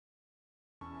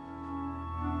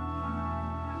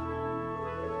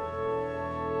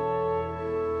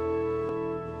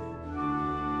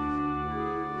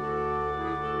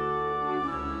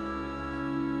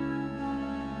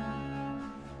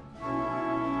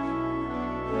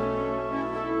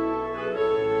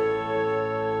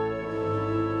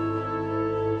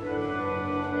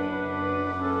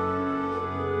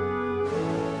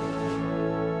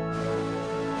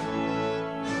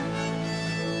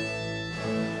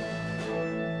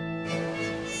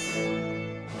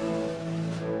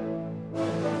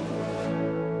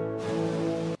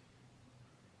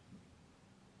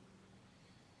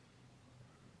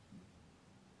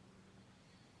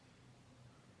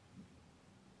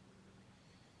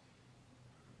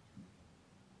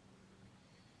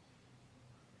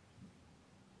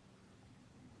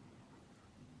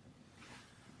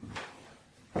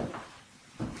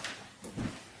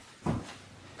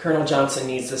Colonel Johnson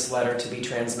needs this letter to be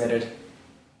transmitted.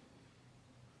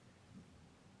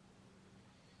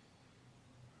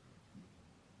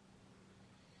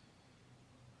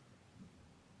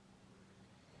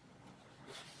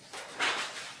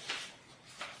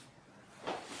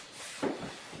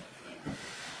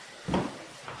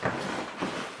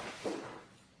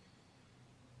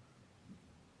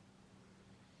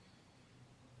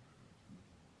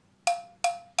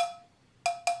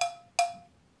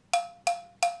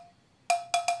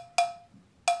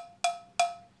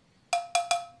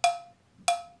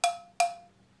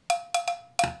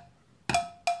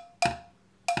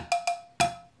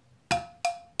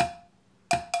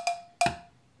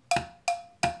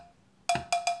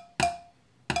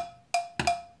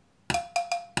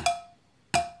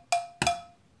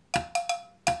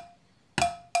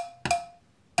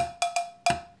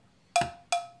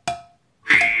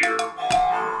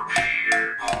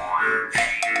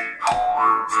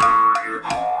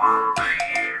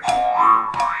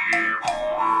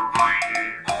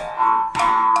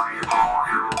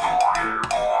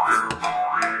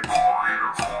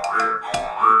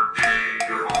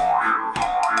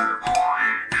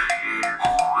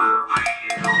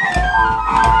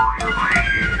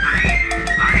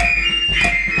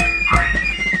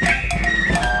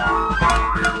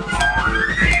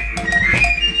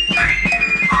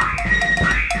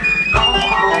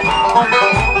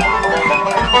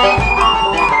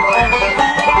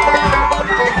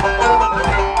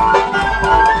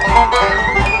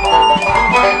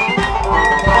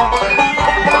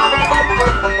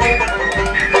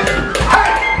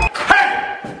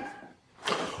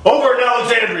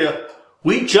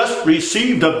 We just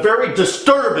received a very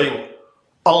disturbing,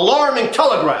 alarming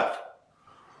telegraph.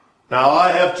 Now,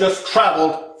 I have just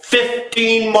traveled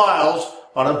 15 miles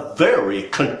on a very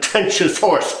contentious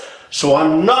horse, so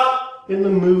I'm not in the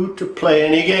mood to play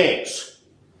any games.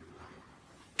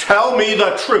 Tell me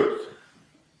the truth.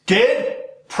 Did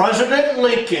President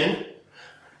Lincoln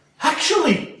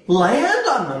actually land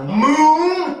on the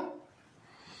moon?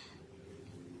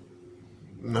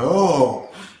 No,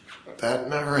 that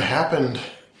never happened.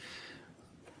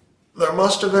 There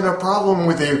must have been a problem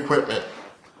with the equipment.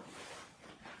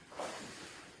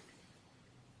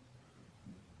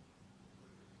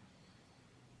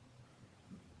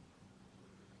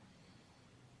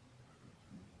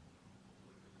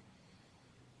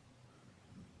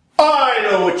 I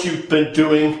know what you've been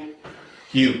doing,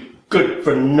 you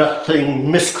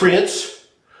good-for-nothing miscreants.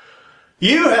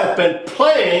 You have been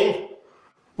playing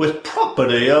with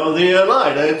property of the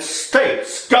United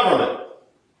States government.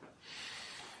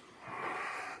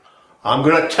 I'm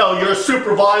going to tell your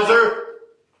supervisor,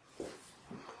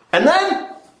 and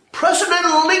then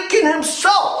President Lincoln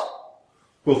himself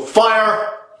will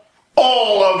fire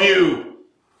all of you.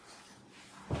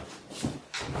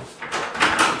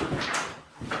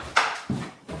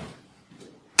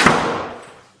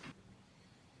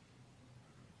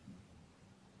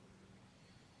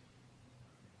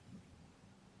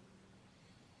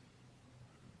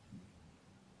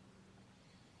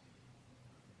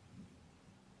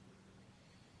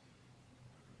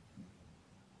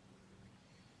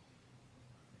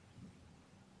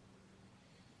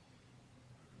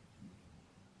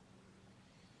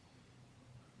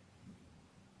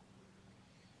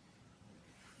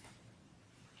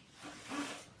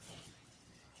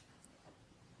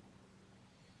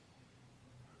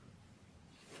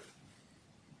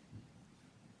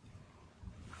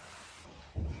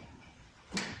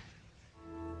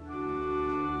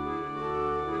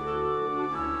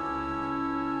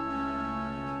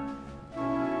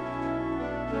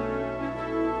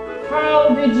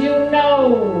 How did you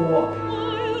know?